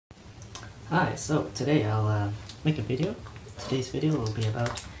Hi, so today I'll make a video. Today's video will be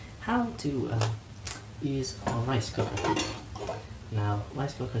about how to use a rice cooker. Now,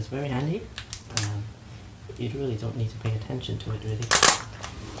 rice cooker is very handy. You really don't need to pay attention to it really.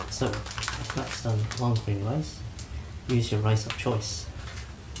 So, I've got some long grain rice. Use your rice of choice.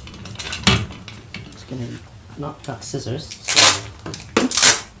 Just gonna not got scissors, so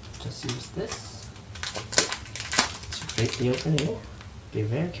just use this to break the opening. Be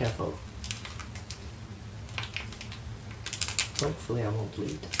very careful. Hopefully I won't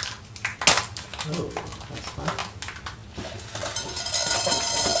bleed. Oh, that's fine.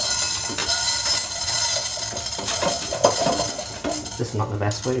 This is not the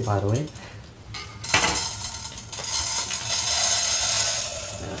best way, by the way.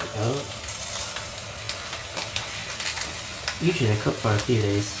 There we go. Usually I cook for a few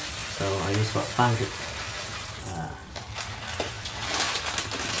days, so I use about 500.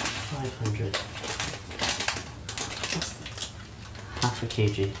 Half a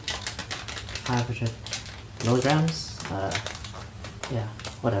kg, 500 milligrams, yeah,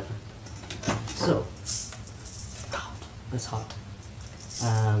 whatever. So, it's hot.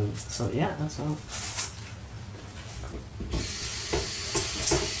 So yeah, that's all.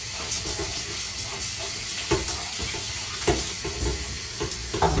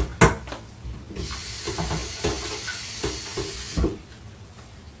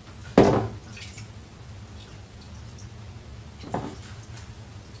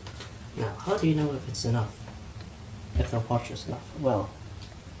 Now, how do you know if it's enough? If the water is enough? Well,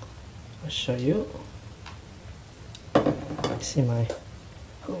 I'll show you. See my...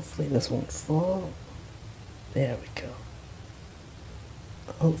 Hopefully this won't fall. There we go.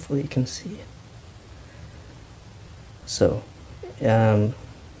 Hopefully you can see. So, the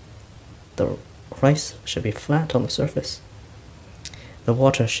rice should be flat on the surface. The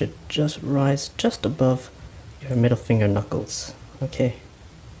water should just rise just above your middle finger knuckles. Okay.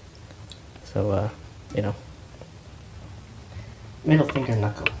 So, you know, middle finger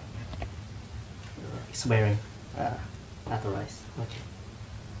knuckle. Swearing at the rice. Okay.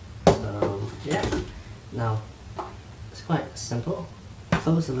 So, yeah. Now, it's quite simple.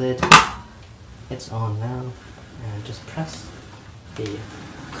 Close the lid. It's on now. And just press the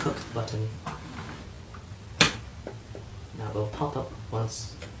cook button. Now it will pop up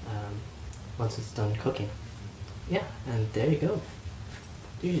once it's done cooking. Yeah, and there you go.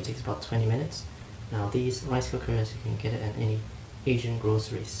 Usually takes about 20 minutes. Now these rice cookers, you can get it at any Asian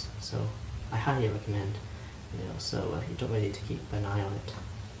groceries, so I highly recommend. So you don't really need to keep an eye on it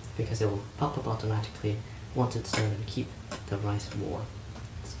because it will pop up automatically once it's done and keep the rice warm.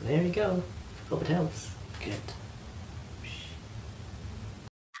 So there you go. Hope it helps. Good.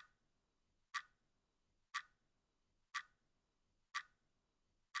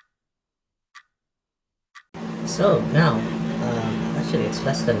 So now, actually it's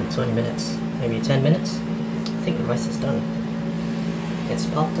less than 20 minutes, maybe 10 minutes. I think the rice is done. It's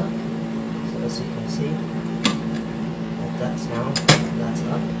popped up, so as you can see, that's down, that's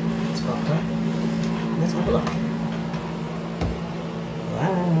up, it's popped up. Let's have a look.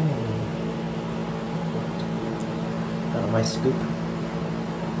 Wow! Got a rice scoop.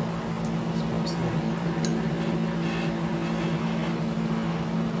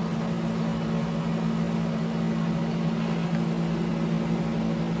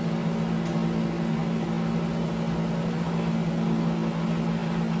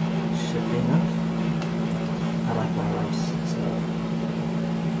 Should be enough. I like my rice, so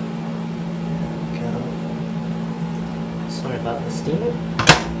there we go. Sorry about the steaming.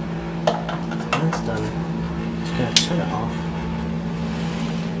 When it's done, I'm just gonna turn it off.